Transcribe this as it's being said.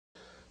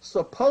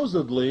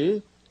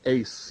Supposedly,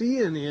 a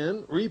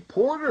CNN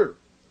reporter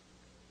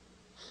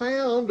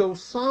found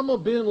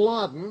Osama bin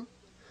Laden,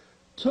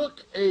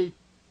 took a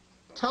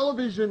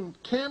television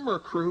camera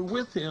crew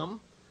with him,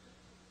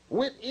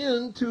 went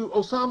into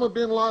Osama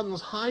bin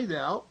Laden's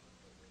hideout,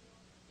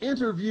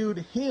 interviewed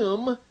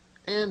him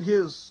and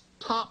his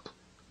top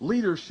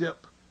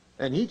leadership,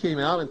 and he came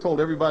out and told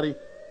everybody,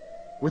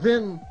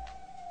 within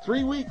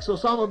 3 weeks,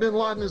 Osama bin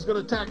Laden is going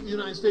to attack the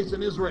United States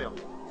and Israel.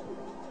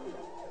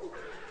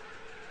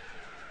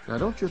 Now,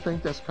 don't you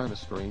think that's kind of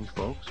strange,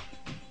 folks?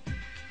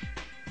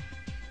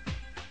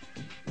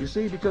 You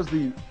see, because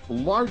the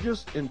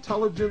largest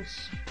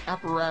intelligence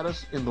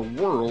apparatus in the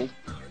world,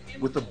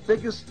 with the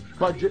biggest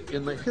budget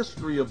in the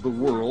history of the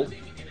world,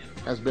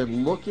 has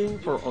been looking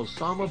for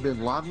Osama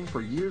bin Laden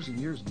for years and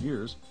years and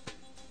years,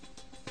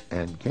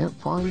 and can't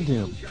find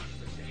him.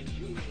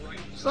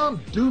 Some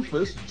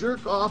doofus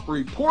jerk-off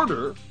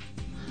reporter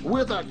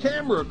with a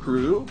camera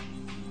crew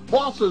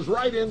waltzes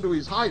right into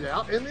his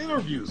hideout and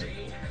interviews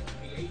him.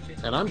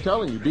 And I'm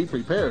telling you, be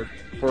prepared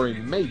for a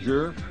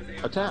major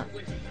attack.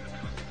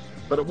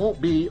 But it won't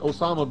be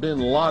Osama bin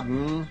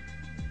Laden.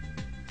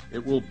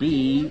 It will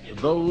be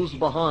those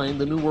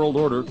behind the New World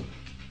Order.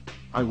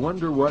 I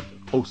wonder what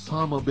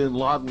Osama bin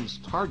Laden's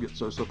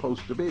targets are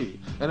supposed to be.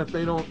 And if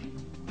they don't,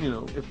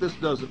 if this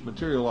doesn't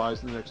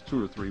materialize in the next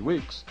 2 or 3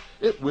 weeks,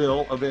 it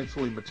will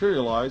eventually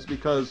materialize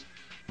because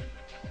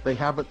they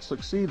haven't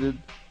succeeded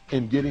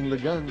in getting the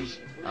guns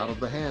out of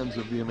the hands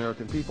of the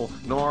American people,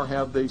 nor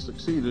have they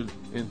succeeded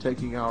in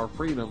taking our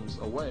freedoms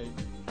away.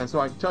 And so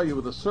I can tell you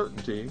with a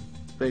certainty,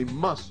 they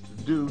must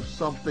do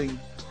something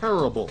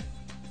terrible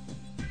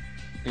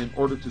in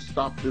order to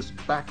stop this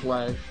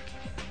backlash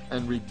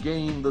and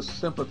regain the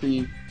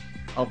sympathy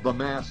of the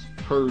mass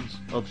herds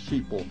of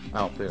sheeple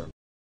out there.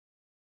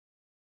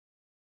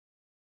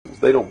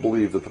 They don't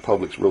believe that the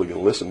public's really going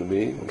to listen to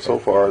me, and so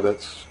far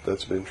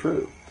that's been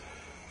true.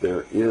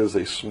 There is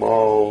a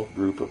small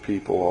group of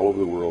people all over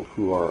the world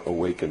who are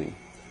awakening,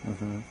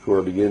 who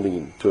are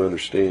beginning to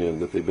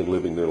understand that they've been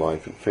living their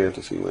life in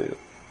fantasy land,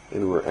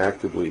 and who are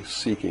actively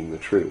seeking the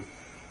truth.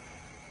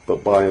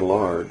 But by and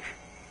large,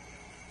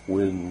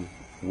 when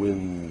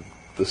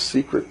the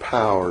secret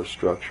power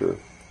structure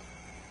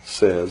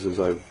says, as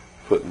I've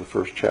put in the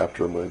first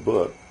chapter of my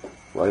book,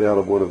 right out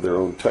of one of their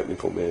own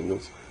technical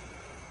manuals,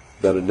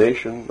 that a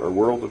nation or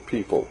world of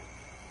people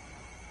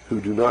who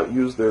do not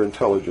use their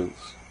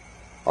intelligence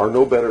are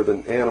no better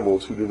than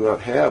animals who do not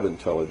have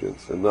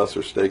intelligence, and thus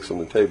are stakes on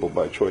the table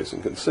by choice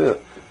and consent,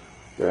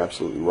 they're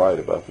absolutely right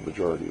about the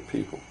majority of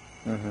people.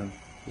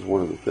 It's one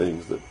of the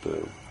things that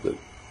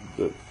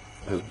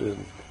has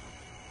been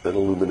an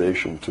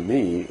illumination to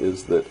me,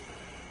 is that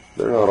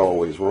they're not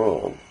always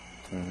wrong.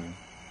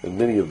 And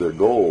many of their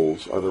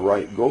goals are the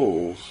right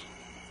goals,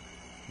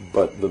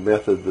 but the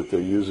method that they're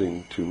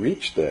using to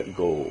reach that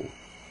goal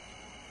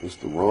is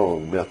the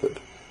wrong method.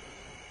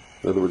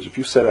 In other words, if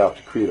you set out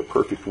to create a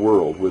perfect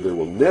world where there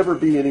will never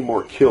be any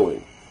more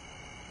killing,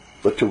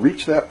 but to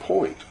reach that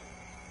point,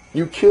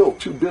 you kill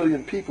 2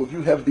 billion people,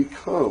 you have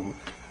become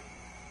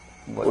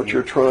what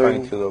you're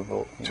trying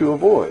to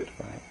avoid.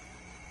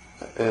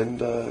 Right.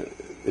 And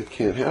it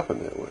can't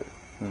happen that way.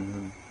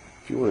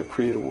 If you want to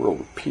create a world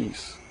of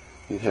peace,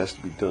 it has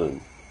to be done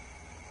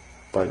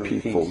by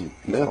peaceful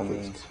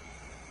methods.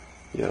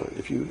 Yeah,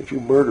 if you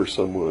murder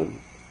someone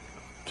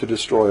to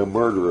destroy a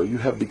murderer, you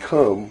have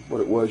become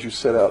what it was you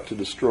set out to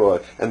destroy,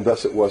 and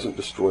thus it wasn't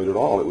destroyed at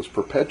all. It was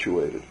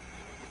perpetuated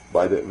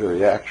by that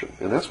very action.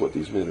 And that's what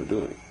these men are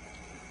doing.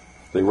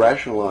 They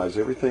rationalize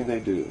everything they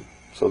do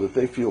so that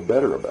they feel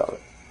better about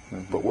it.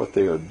 But what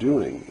they are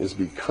doing is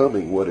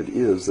becoming what it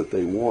is that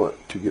they want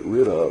to get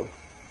rid of.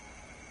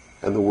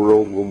 And the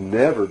world will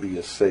never be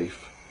a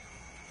safe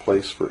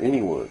place for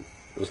anyone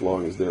as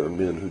long as there are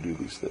men who do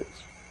these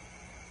things.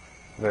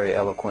 Very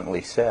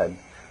eloquently said.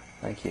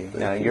 Thank you.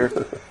 Now,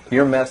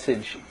 your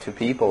message to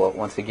people,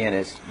 once again,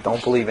 is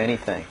don't believe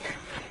anything.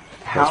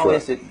 How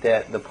is it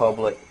that the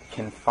public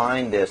can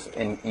find this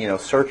and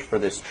search for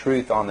this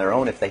truth on their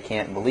own if they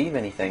can't believe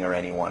anything or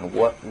anyone?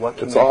 What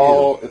can they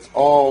do? It's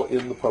all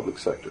in the public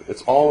sector.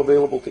 It's all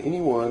available to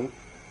anyone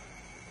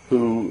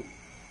who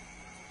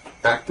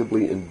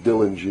actively and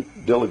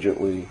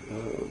diligently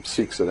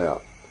seeks it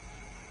out.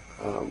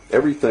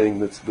 Everything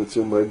that's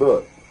in my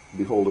book,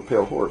 Behold a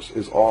Pale Horse,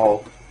 is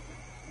all.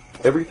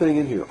 Everything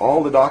in here,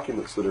 all the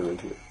documents that are in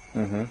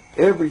here,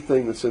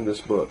 everything that's in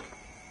this book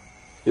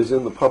is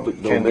in the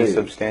public domain. Can be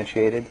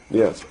substantiated?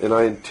 Yes, and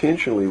I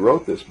intentionally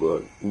wrote this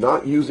book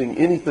not using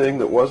anything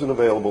that wasn't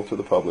available to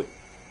the public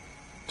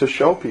to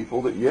show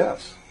people that,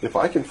 yes, if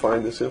I can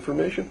find this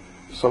information,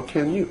 so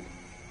can you.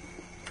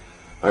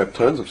 I have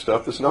tons of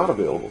stuff that's not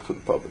available to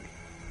the public.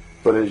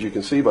 But as you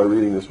can see by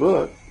reading this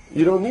book,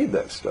 you don't need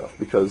that stuff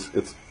because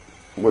it's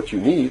what you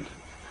need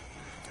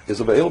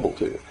is available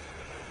to you.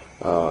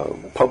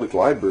 Public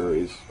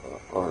libraries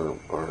are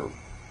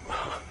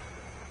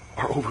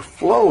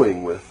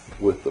overflowing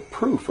with the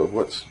proof of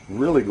what's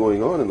really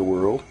going on in the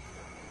world,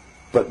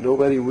 but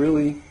nobody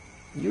really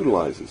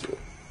utilizes it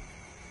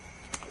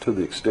to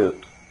the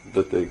extent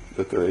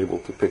that they're able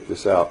to pick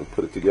this out and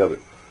put it together.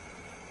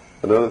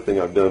 Another thing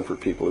I've done for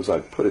people is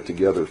I've put it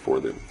together for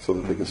them so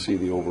that they can see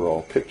the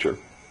overall picture,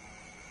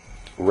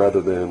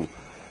 rather than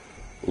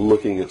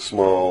looking at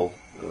small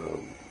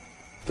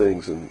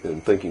things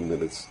and thinking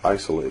that it's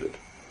isolated.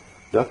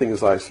 Nothing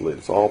is isolated.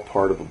 It's all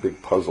part of a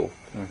big puzzle.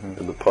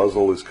 And the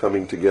puzzle is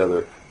coming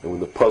together, and when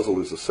the puzzle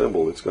is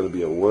assembled, it's going to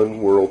be a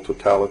one-world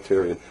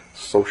totalitarian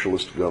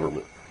socialist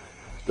government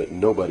that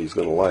nobody's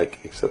going to like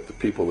except the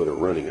people that are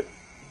running it.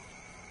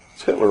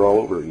 It's Hitler all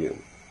over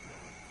again.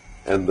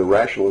 And the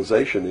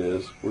rationalization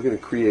is, we're going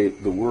to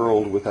create the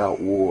world without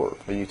war.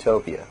 The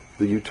utopia.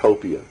 The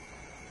utopia.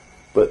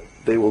 But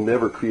they will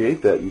never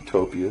create that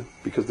utopia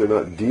because they're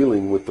not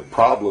dealing with the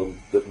problem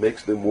that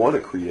makes them want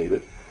to create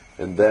it,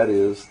 and that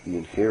is the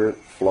inherent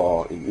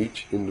flaw in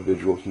each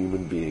individual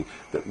human being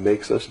that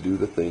makes us do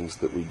the things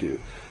that we do.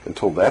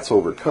 Until that's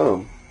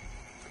overcome,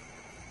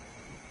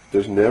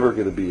 there's never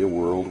going to be a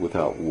world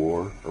without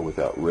war or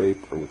without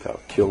rape or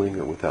without killing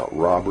or without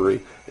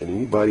robbery, and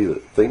anybody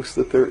that thinks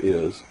that there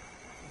is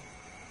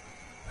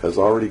has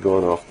already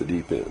gone off the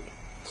deep end.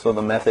 So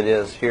the method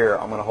is, here,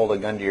 I'm going to hold a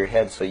gun to your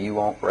head so you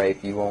won't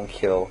rape, you won't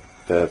kill.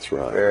 That's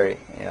right.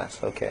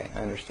 Yes, okay,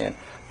 I understand.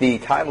 The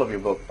title of your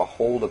book,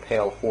 Behold a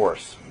Pale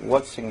Horse,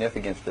 what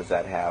significance does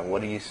that have?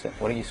 What are you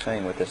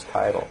saying with this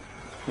title?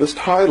 This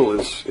title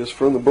is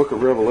from the book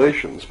of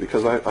Revelations,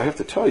 because I have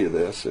to tell you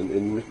this, and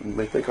you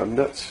may think I'm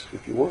nuts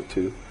if you want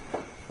to,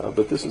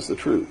 but this is the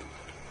truth.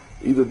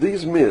 Either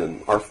these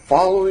men are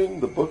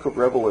following the book of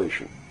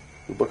Revelation.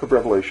 The book of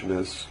Revelation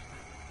is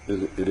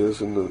in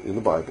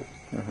the Bible.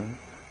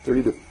 They're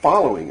either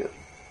following it,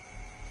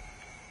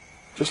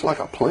 just like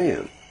a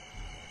plan,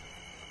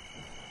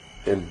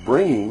 and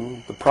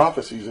bringing the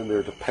prophecies in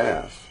there to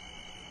pass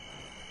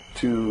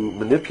to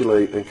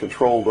manipulate and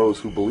control those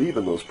who believe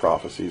in those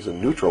prophecies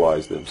and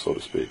neutralize them, so to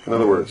speak. In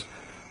other words,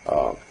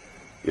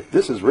 if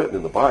this is written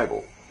in the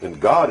Bible and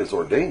God has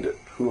ordained it,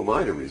 who am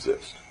I to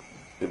resist?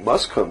 It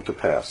must come to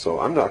pass, so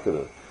I'm not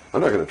going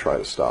to try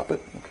to stop it.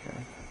 Okay.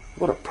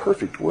 What a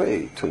perfect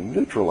way to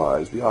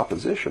neutralize the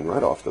opposition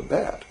right off the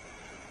bat.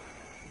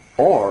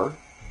 Or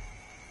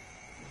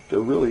there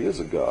really is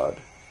a God,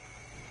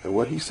 and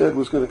what he said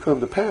was going to come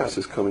to pass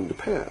is coming to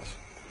pass.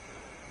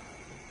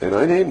 And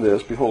I named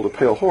this, Behold a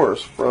Pale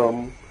Horse,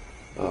 from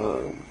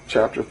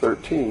chapter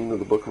 13 of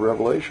the book of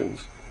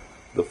Revelations.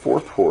 The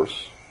fourth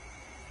horse,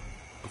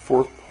 the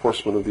fourth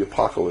horseman of the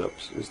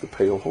apocalypse, is the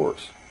pale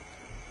horse.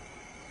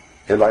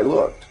 And I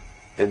looked,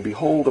 and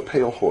behold a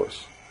pale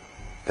horse,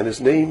 and his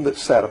name that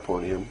sat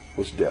upon him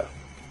was Death,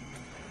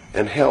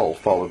 and hell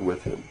followed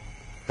with him.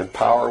 And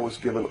power was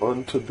given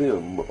unto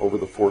them over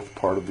the fourth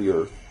part of the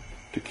earth,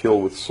 to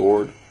kill with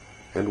sword,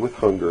 and with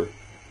hunger,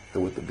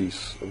 and with the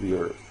beasts of the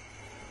earth.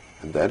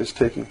 And that is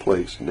taking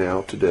place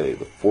now today.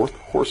 The fourth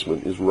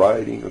horseman is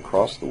riding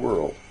across the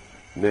world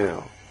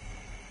now.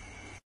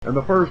 And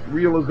the first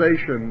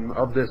realization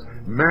of this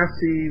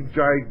massive,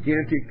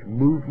 gigantic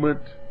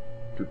movement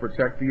to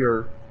protect the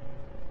earth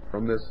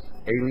from this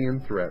alien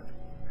threat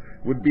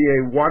would be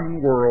a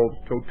one-world,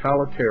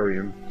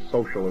 totalitarian,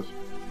 socialist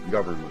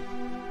government.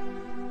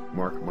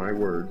 Mark my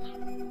words,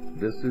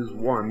 this is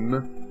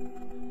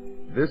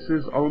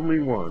only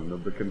one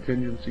of the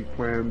contingency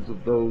plans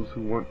of those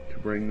who want to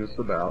bring this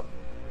about.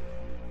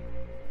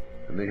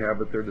 And they have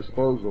at their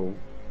disposal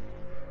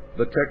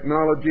the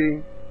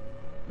technology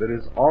that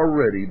has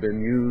already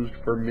been used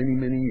for many,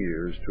 many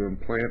years to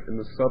implant in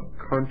the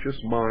subconscious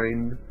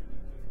mind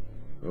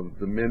of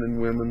the men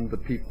and women, the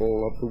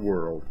people of the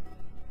world,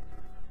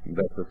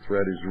 that the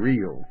threat is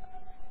real,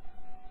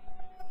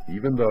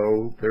 even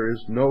though there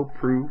is no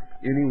proof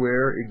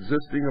anywhere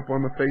existing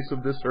upon the face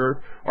of this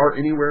earth or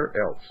anywhere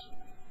else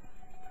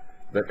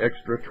that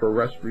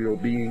extraterrestrial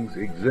beings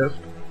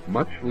exist,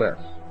 much less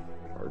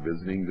are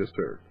visiting this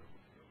earth.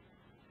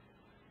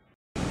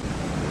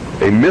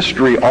 A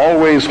mystery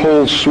always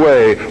holds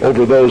sway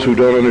over those who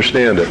don't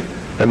understand it.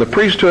 And the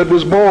priesthood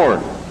was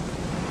born.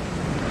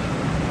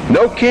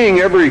 No king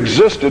ever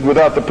existed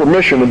without the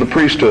permission of the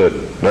priesthood.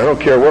 And I don't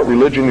care what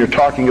religion you're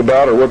talking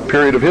about or what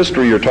period of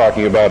history you're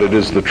talking about, it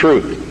is the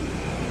truth.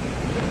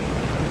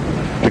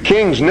 The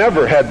kings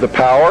never had the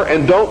power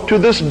and don't to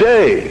this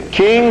day.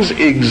 Kings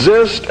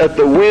exist at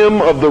the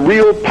whim of the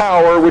real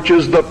power, which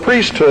is the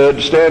priesthood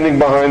standing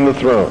behind the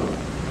throne.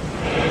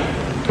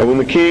 And when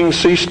the king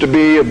ceased to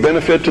be of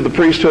benefit to the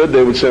priesthood,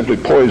 they would simply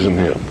poison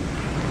him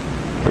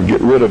or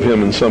get rid of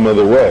him in some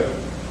other way.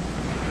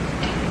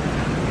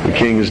 The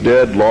king is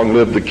dead, long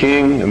live the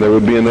king, and there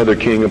would be another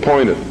king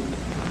appointed.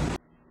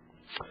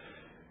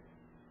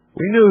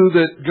 We knew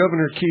that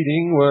Governor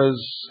Keating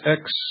was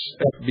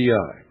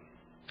ex-FBI,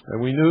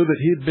 and we knew that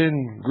he'd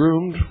been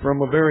groomed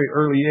from a very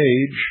early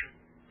age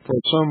for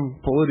some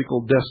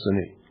political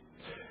destiny.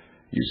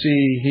 You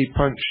see, he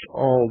punched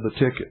all the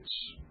tickets.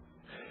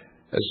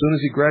 As soon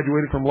as he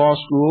graduated from law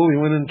school, he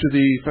went into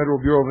the Federal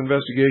Bureau of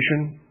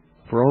Investigation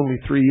for only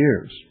 3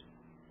 years,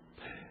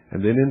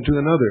 and then into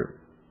another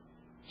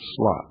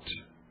slot,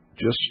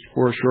 just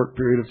for a short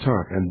period of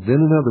time, and then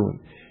another one.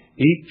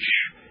 Each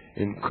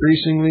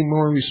increasingly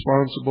more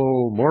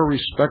responsible, more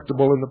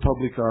respectable in the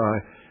public eye,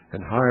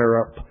 and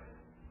higher up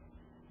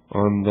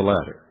on the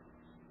ladder.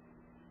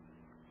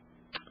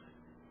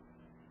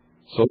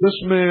 So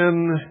this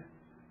man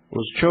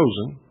was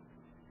chosen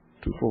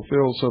to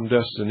fulfill some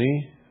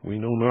destiny. We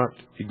know not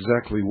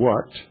exactly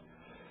what,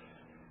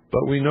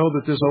 but we know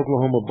that this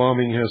Oklahoma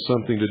bombing has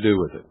something to do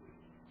with it.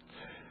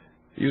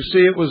 You see,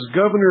 it was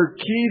Governor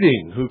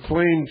Keating who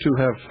claimed to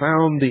have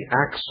found the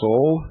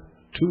axle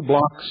 2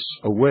 blocks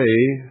away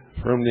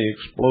from the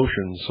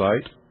explosion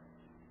site,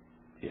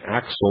 the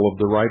axle of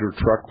the Ryder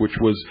truck, which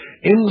was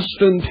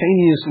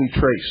instantaneously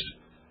traced.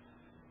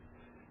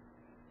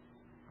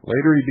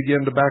 Later, he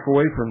began to back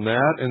away from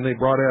that, and they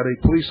brought out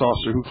a police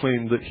officer who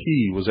claimed that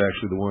he was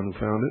actually the one who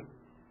found it.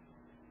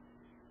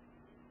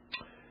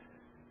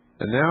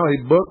 And now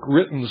a book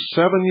written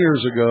 7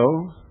 years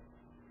ago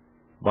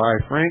by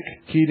Frank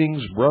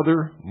Keating's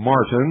brother,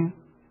 Martin,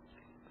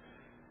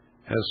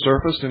 has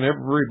surfaced, and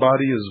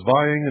everybody is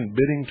vying and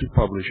bidding to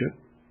publish it.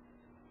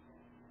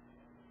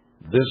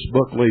 This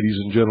book, ladies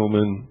and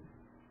gentlemen,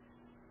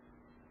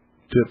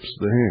 tips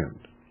the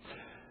hand.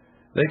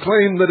 They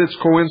claim that it's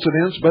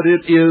coincidence, but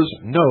it is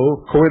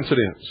no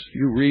coincidence. If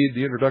you read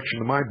the introduction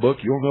to my book,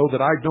 you'll know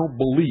that I don't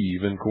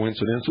believe in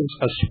coincidences,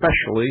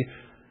 especially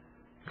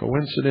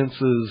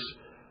coincidences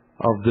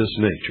of this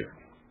nature.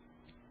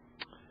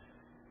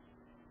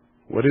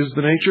 What is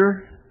the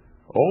nature?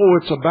 Oh,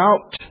 it's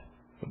about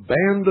a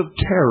band of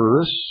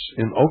terrorists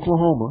in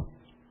Oklahoma.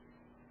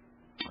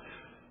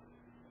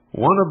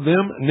 One of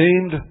them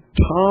named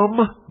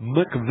Tom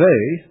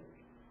McVeigh,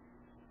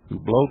 who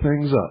blow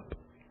things up.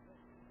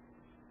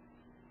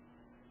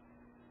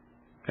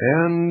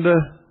 And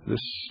this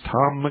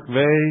Tom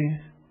McVeigh,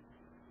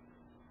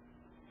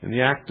 in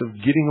the act of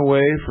getting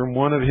away from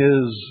one of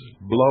his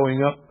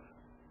blowing up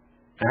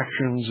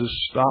actions,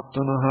 is stopped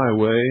on a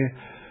highway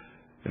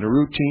in a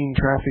routine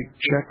traffic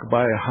check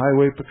by a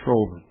highway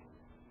patrolman.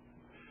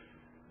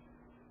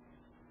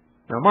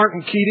 Now,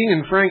 Martin Keating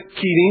and Frank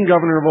Keating,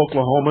 governor of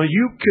Oklahoma,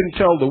 you can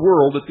tell the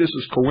world that this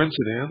is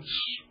coincidence.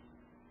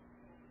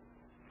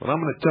 But I'm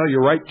going to tell you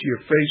right to your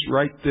face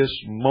right this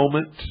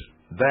moment,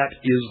 that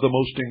is the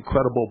most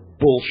incredible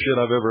bullshit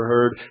I've ever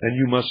heard, and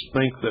you must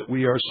think that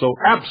we are so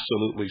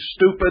absolutely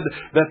stupid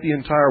that the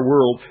entire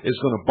world is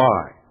going to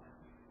buy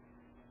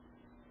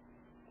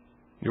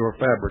your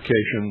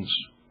fabrications.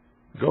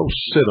 Go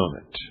sit on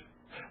it.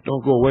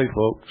 Don't go away,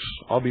 folks.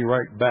 I'll be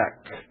right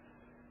back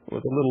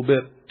with a little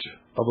bit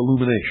of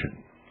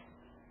illumination.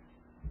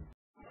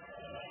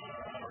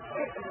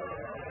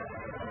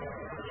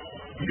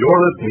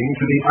 You're listening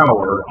to the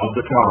Hour of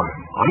the Time.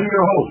 I'm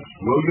your host,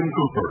 William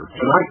Cooper,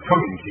 tonight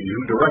coming to you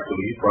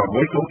directly from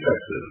Waco,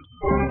 Texas.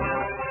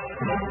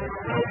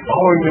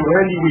 Following the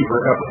Randy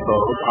Weaver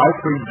episode, I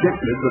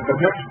predicted that the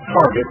next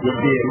target would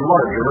be a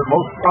larger,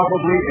 most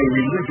probably a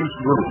religious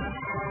group,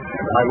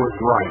 and I was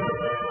right.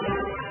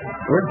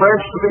 When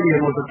Branch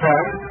Davidian was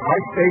attacked, I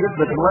stated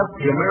that unless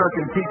the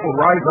American people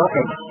rise up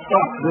and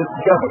stop this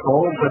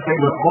debacle, that they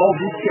would all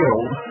be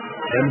killed,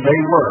 and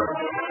they were.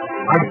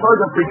 I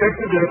further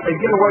predicted that if they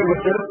get away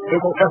with this, it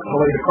will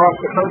escalate across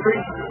the country,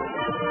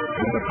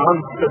 and the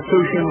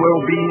Constitution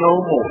will be no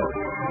more.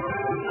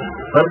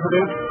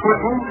 President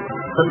Clinton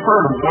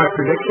confirmed my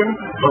prediction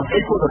on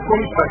April the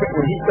 22nd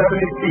when he said in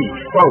his speech,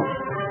 quote,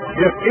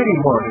 "If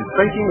anyone is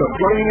thinking of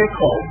joining a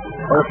cult,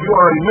 or if you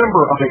are a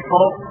member of a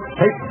cult,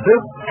 take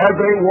this as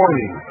a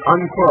warning,"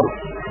 unquote.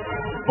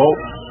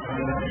 Folks,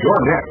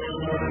 you're next.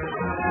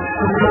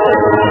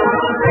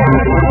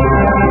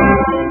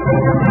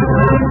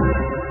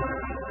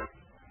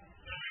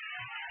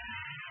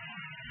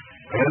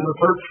 And the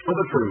search for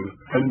the truth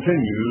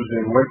continues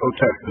in Waco,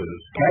 Texas.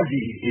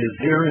 CAGI is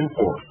here in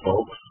force,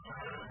 folks.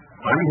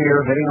 I'm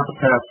here heading up a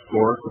task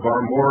force of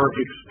our more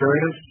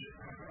experienced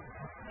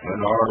and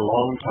our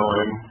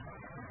long-time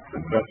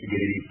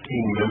investigative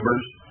team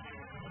members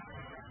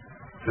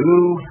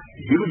who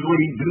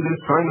usually do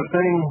this kind of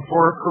thing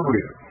for a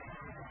career.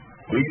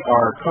 We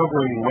are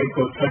covering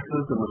Waco,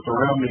 Texas and the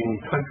surrounding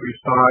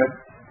countryside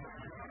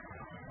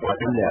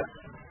like a net.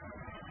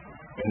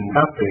 And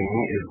nothing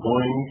is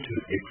going to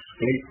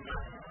escape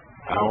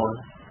our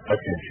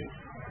attention.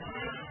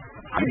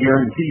 I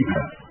guarantee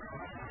that.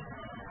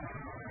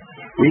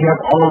 We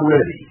have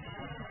already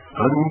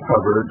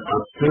uncovered a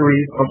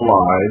series of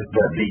lies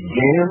that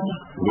began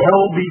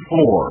well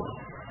before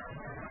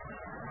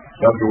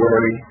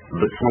February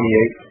the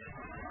 28th,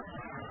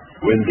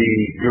 when the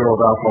Bureau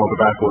of Alcohol,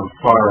 Tobacco, and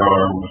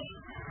Firearms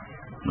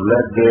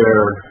led their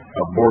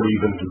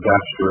abortive and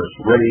disastrous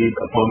raid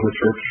upon the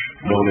church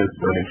known as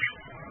Branch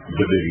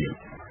Davidian.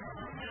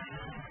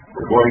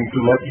 We're going to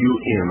let you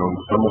in on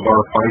some of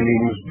our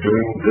findings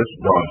during this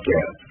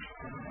broadcast.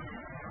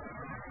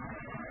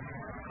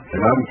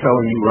 And I'm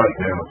telling you right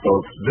now,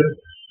 folks, this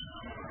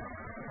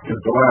is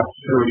the last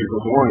series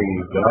of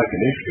warnings that I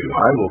can issue.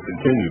 I will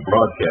continue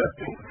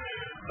broadcasting.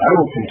 I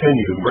will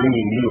continue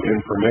bringing you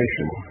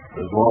information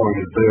as long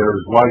as there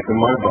is life in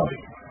my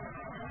body.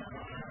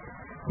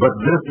 But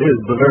this is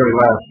the very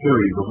last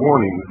series of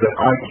warnings that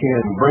I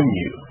can bring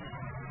you.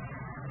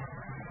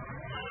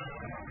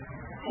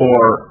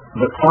 For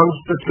the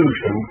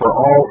Constitution, for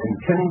all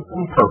intents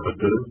and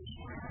purposes,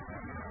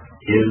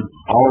 is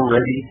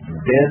already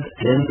dead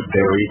and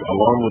buried,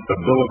 along with the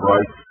Bill of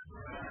Rights,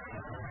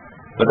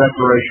 the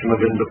Declaration of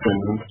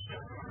Independence,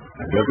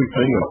 and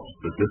everything else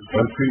that this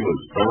country was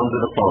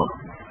founded upon.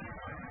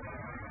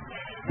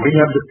 We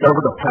have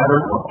discovered a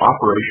pattern of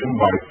operation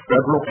by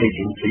federal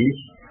agencies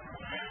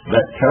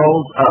that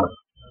tells us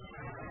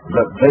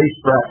that they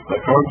scrapped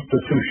the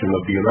Constitution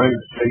of the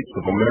United States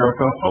of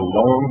America a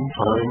long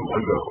time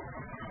ago.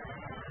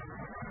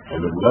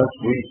 And unless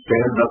we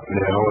stand up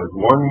now as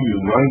one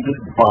united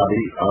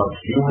body of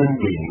human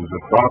beings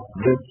across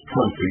this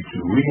country to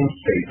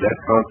reinstate that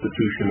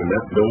Constitution and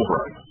that Bill of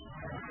Rights,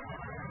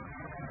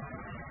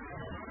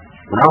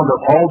 round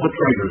up all the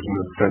traitors in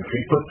this country,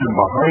 put them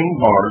behind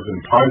bars and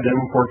tie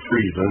them for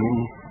treason,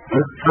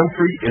 this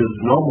country is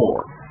no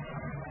more.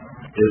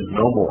 Is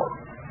no more.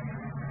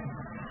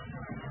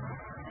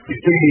 You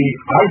see,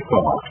 I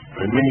thought,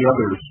 and many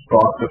others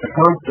thought, that the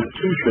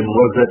Constitution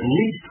was at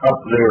least up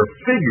there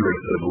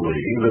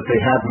figuratively, that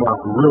they had not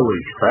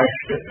really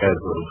trashed it as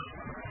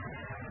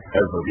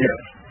of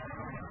yet.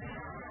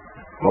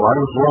 Well, I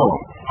was wrong,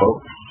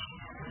 folks.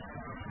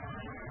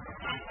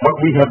 What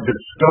we have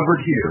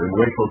discovered here in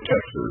Waco,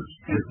 Texas,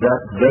 is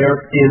that there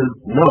is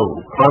no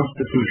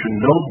Constitution,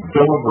 no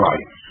Bill of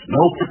Rights,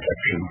 no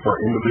protection for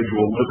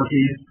individual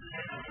liberties,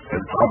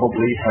 and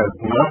probably has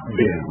not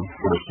been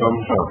for some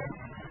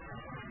time.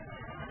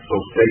 So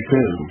stay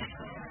tuned.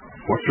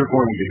 What you're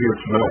going to hear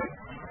tonight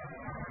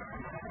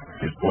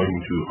is going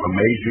to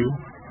amaze you,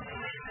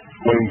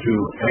 it's going to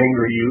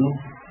anger you.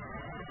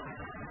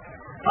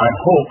 I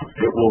hope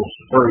it will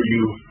spur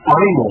you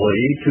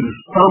finally to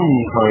some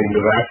kind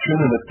of action,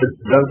 and if this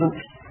doesn't,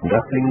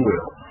 nothing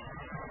will.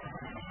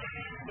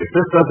 If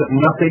this doesn't,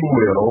 nothing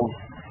will.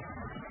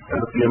 And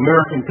if the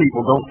American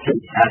people don't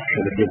take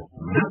action against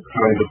this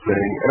kind of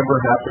thing ever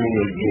happening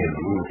again,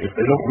 if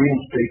they don't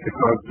reinstate the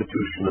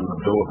Constitution and the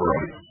Bill of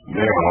Rights,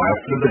 now,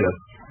 after this,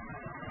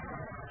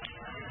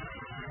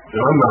 then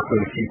I'm not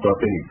going to keep up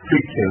any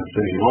pretense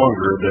any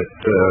longer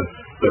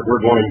that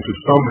we're going to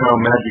somehow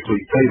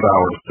magically save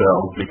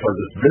ourselves, because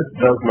if this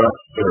does not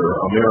stir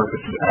America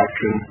to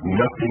action,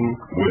 nothing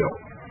will.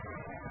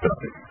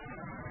 Nothing.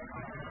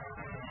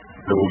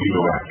 There will be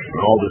no action.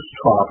 All this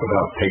talk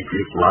about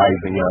patriots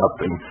rising up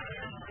and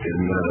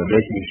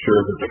making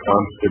sure that the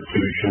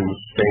Constitution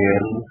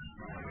stands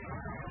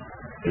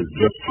is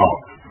just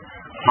talk.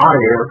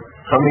 Fire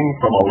coming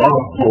from a lot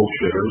of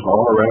bullshitters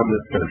all around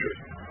this country.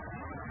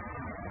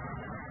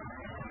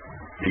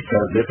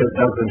 Because if it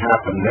doesn't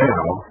happen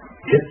now,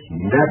 it's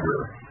never,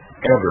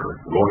 ever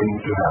going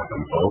to happen,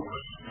 folks.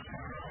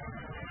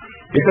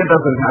 If it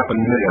doesn't happen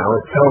now,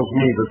 it tells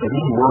me that the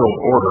New World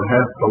Order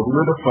has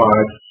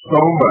solidified so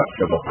much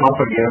of a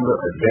propaganda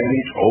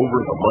advantage over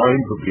the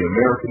minds of the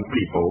American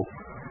people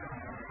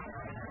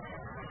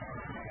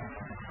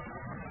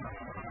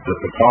that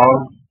the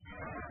cause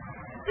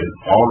is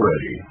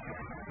already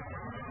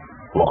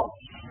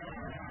lost.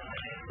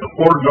 The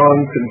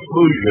foregone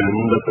conclusion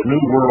that the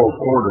New World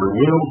Order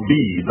will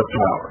be the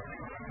power.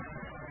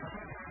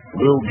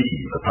 Will be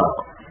the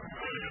power.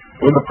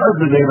 When the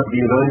President of the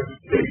United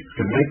States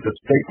can make the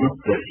statements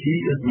that he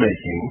is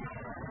making,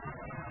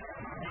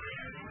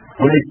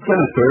 when a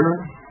Senator,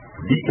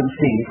 Deacon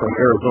King from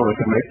Arizona,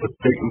 can make the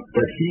statements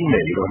that he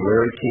made on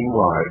Larry King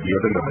Live the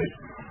other night,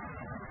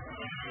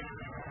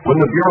 when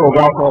the Bureau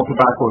of Alcohol,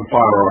 Tobacco, and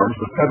Firearms,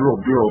 the Federal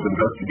Bureau of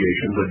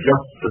Investigation, the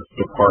Justice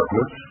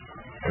Department,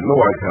 and the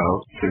White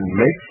House can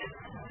make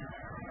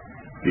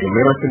the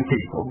American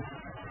people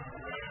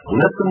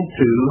listen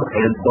to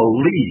and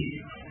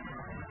believe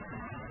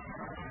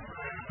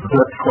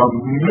the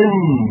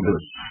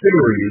tremendous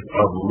series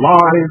of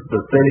lies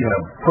that they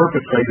have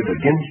perpetrated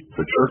against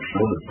the church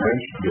known as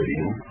Branch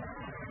Davidian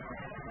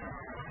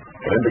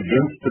and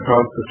against the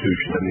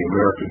Constitution and the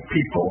American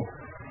people,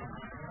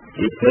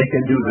 if they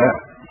can do that.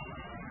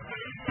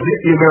 But if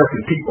the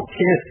American people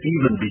can't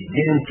even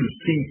begin to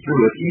see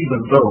through it, even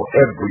though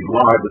every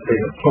lie that they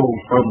have told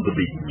from the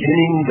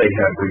beginning, they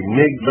have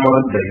reneged on,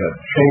 they have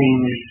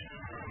changed,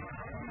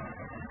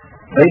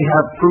 they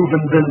have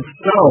proven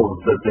themselves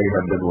that they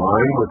have been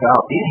lying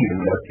without any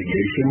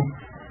investigation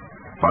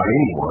by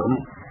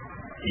anyone,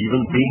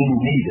 even being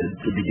needed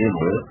to begin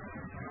with.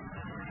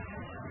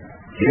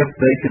 If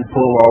they can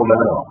pull all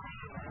that off,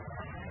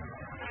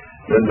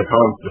 then the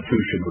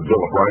Constitution, the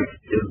Bill of Rights,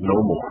 is no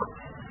more.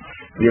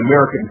 The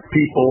American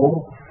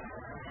people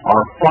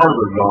are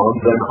farther gone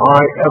than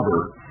I ever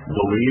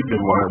believed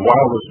in my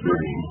wildest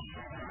dreams,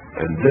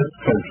 and this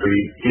country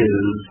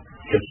is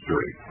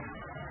history.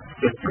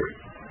 History.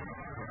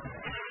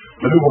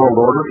 The New World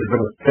Order is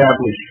an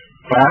established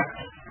fact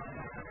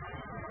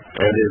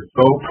and is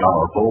so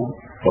powerful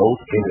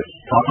both in its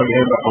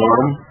propaganda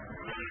arm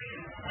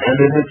and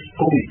in its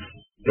police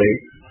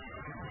state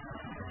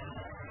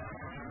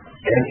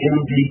and in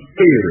the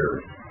fear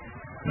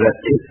that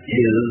it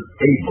is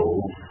able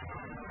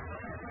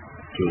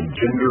to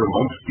engender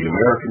amongst the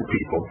American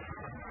people,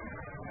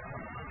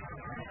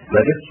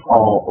 that it's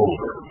all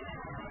over.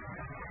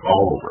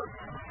 All over.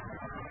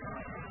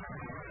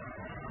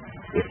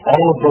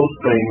 all of those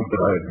things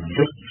that I have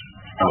just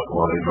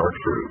outlined are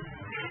true.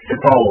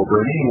 It's all over,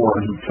 and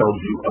anyone who tells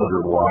you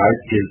otherwise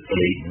is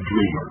a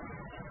dreamer.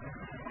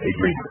 A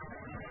dreamer.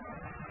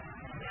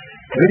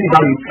 And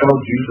anybody who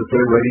tells you that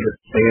they're ready to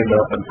stand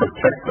up and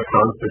protect the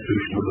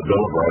Constitution of the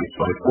Bill of Rights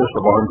by force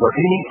of arms or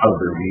any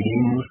other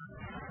means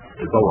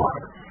is a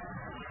liar.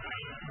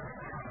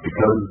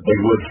 Because they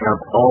would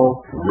have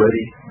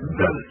already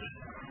done it.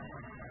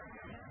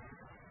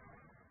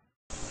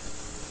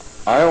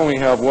 I only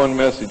have one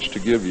message to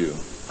give you.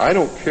 I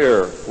don't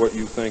care what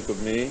you think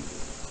of me.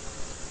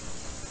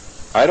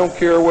 I don't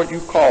care what you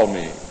call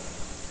me.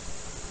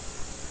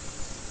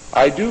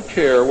 I do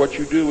care what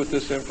you do with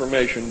this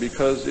information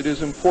because it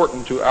is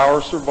important to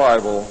our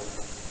survival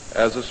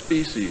as a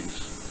species.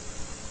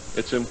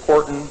 It's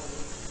important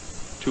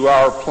to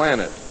our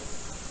planet.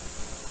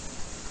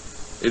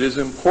 It is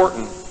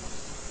important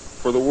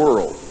for the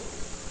world.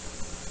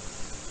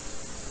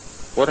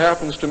 What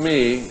happens to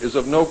me is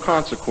of no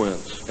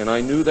consequence, and I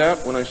knew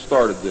that when I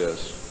started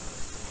this.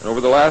 And over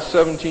the last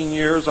 17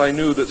 years, I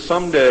knew that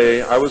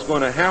someday I was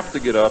going to have to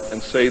get up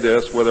and say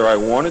this whether I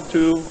wanted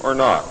to or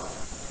not,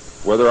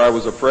 whether I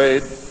was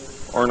afraid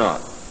or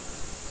not.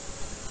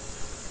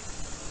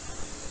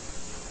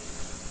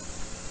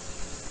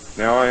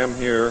 Now I am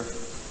here,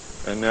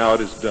 and now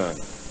it is done.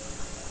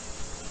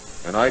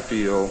 And I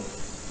feel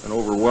an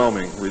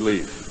overwhelming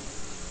relief.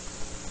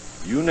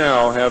 You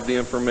now have the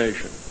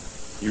information.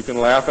 You can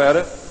laugh at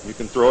it. You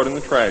can throw it in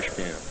the trash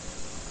can.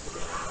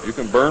 You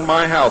can burn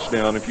my house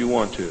down if you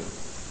want to.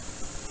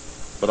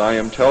 But I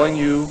am telling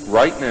you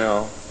right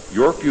now,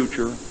 your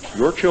future,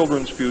 your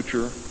children's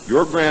future,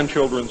 your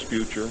grandchildren's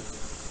future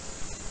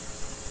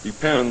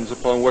depends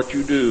upon what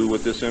you do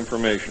with this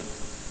information.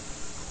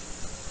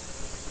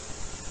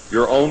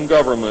 Your own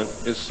government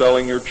is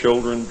selling your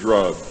children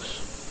drugs,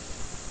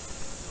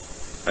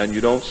 and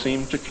you don't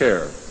seem to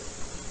care.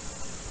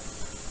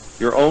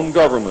 Your own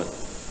government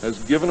has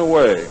given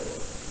away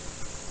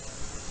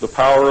the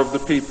power of the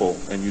people,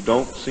 and you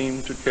don't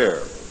seem to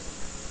care.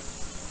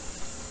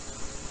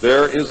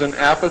 There is an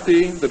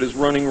apathy that is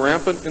running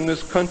rampant in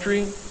this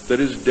country that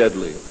is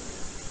deadly,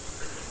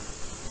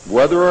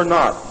 whether or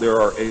not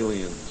there are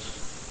aliens.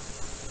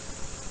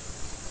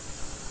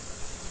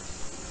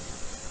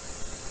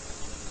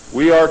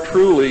 We are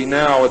truly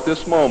now at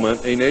this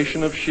moment a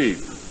nation of sheep.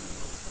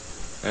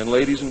 And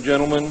ladies and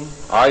gentlemen,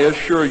 I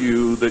assure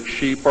you that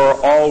sheep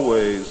are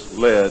always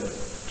led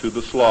to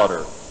the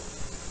slaughter.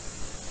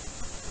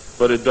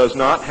 But it does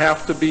not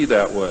have to be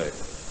that way.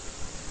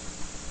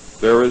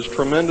 There is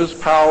tremendous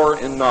power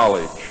in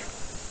knowledge.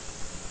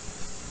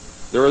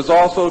 There is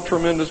also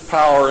tremendous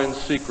power in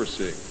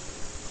secrecy.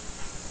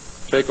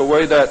 Take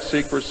away that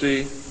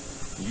secrecy,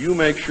 you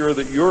make sure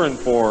that you're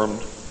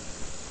informed,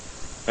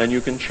 and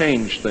you can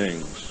change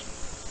things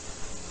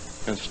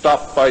and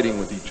stop fighting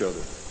with each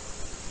other.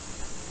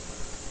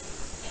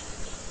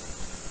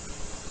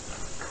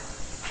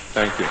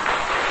 Thank you.